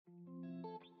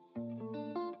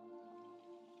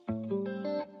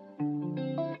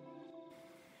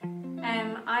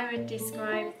I would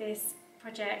describe this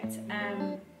project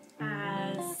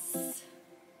as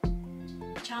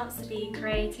a chance to be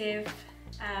creative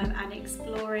and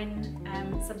exploring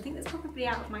something that's probably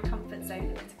out of my comfort zone a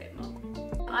little bit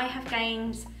more. I have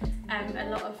gained a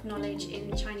lot of knowledge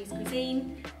in Chinese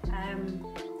cuisine.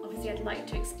 Obviously I'd like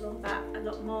to explore that a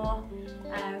lot more.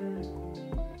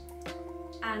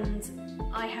 And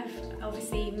I have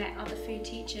obviously met other food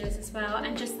teachers as well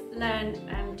and just learn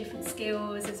different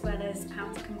skills as well as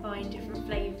how to combine different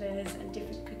flavours and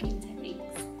different cooking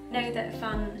techniques. I know that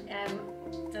fun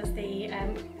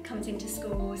comes into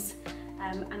schools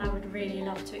and I would really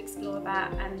love to explore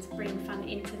that and bring fun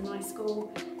into my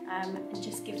school and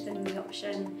just give them the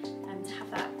option to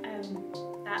have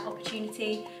that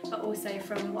opportunity, but also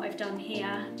from what I've done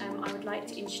here, I would like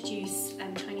to introduce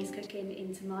Chinese cooking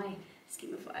into my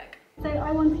scheme of work. So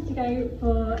I wanted to go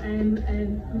for a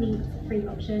meat-free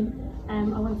option.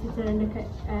 I wanted to look at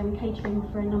catering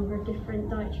for a number of different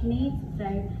dietary needs.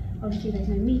 So obviously there's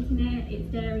no meat in it,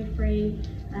 it's dairy-free.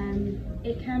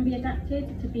 It can be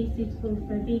adapted to be suitable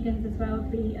for vegans as well.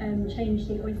 We change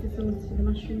the oyster sauce for the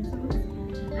mushroom sauce.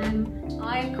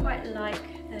 I quite like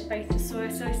both the soy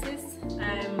sauces,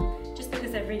 just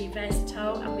because they're really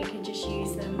versatile and we can just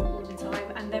use them all the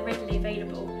time and they're readily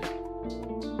available.